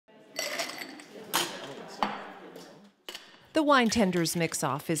The Winetenders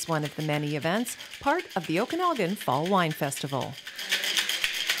Mix-Off is one of the many events, part of the Okanagan Fall Wine Festival.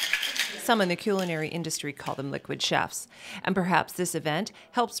 Some in the culinary industry call them liquid chefs, and perhaps this event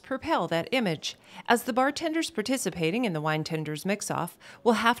helps propel that image, as the bartenders participating in the Winetenders Mix-Off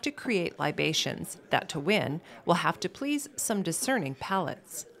will have to create libations that, to win, will have to please some discerning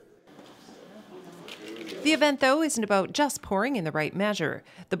palates. The event, though, isn't about just pouring in the right measure.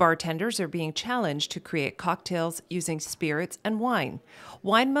 The bartenders are being challenged to create cocktails using spirits and wine.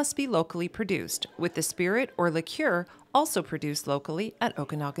 Wine must be locally produced, with the spirit or liqueur also produced locally at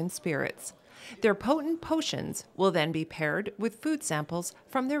Okanagan Spirits. Their potent potions will then be paired with food samples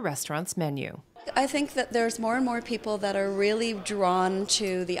from their restaurant's menu. I think that there's more and more people that are really drawn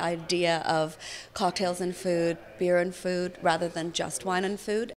to the idea of cocktails and food, beer and food, rather than just wine and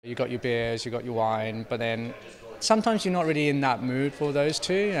food. You got your beers, you got your wine, but then sometimes you're not really in that mood for those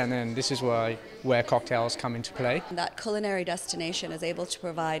two, and then this is where cocktails come into play. That culinary destination is able to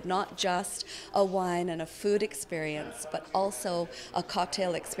provide not just a wine and a food experience, but also a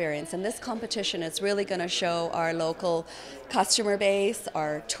cocktail experience. And this competition is really going to show our local customer base,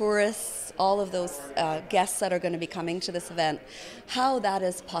 our tourists, all of those guests that are going to be coming to this event, how that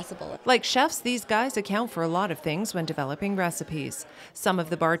is possible. Like chefs, these guys account for a lot of things when developing recipes. Some of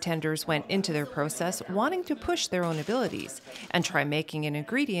the bartenders went into their process wanting to push their own abilities and try making an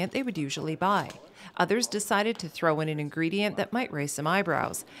ingredient they would usually buy. Others decided to throw in an ingredient that might raise some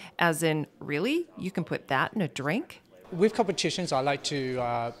eyebrows, as in, really? You can put that in a drink? With competitions, I like to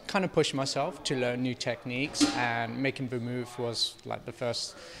kind of push myself to learn new techniques, and making vermouth was like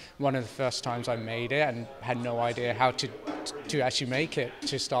one of the first times I made it and had no idea how to actually make it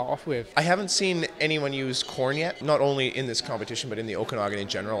to start off with. I haven't seen anyone use corn yet, not only in this competition but in the Okanagan in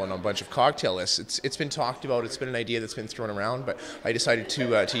general and on a bunch of cocktail lists. It's been talked about, it's been an idea that's been thrown around, but I decided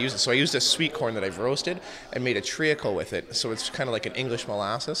to use it. So I used a sweet corn that I've roasted and made a treacle with it, so it's kind of like an English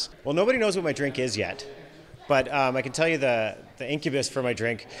molasses. Well, nobody knows what my drink is yet. But I can tell you the incubus for my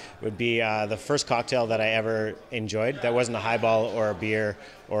drink would be the first cocktail that I ever enjoyed that wasn't a highball or a beer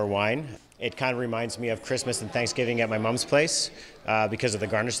or wine. It kind of reminds me of Christmas and Thanksgiving at my mom's place because of the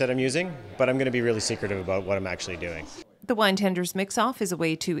garnish that I'm using, but I'm going to be really secretive about what I'm actually doing. The Winetenders Mix-Off is a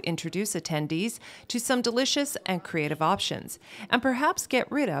way to introduce attendees to some delicious and creative options, and perhaps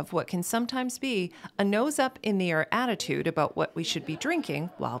get rid of what can sometimes be a nose-up-in-the-air attitude about what we should be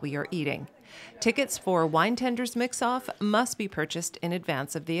drinking while we are eating. Tickets for Winetenders Mix-Off must be purchased in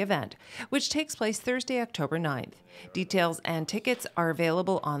advance of the event, which takes place Thursday, October 9th. Details and tickets are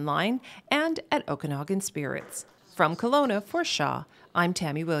available online and at Okanagan Spirits. From Kelowna for Shaw, I'm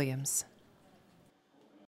Tammy Williams.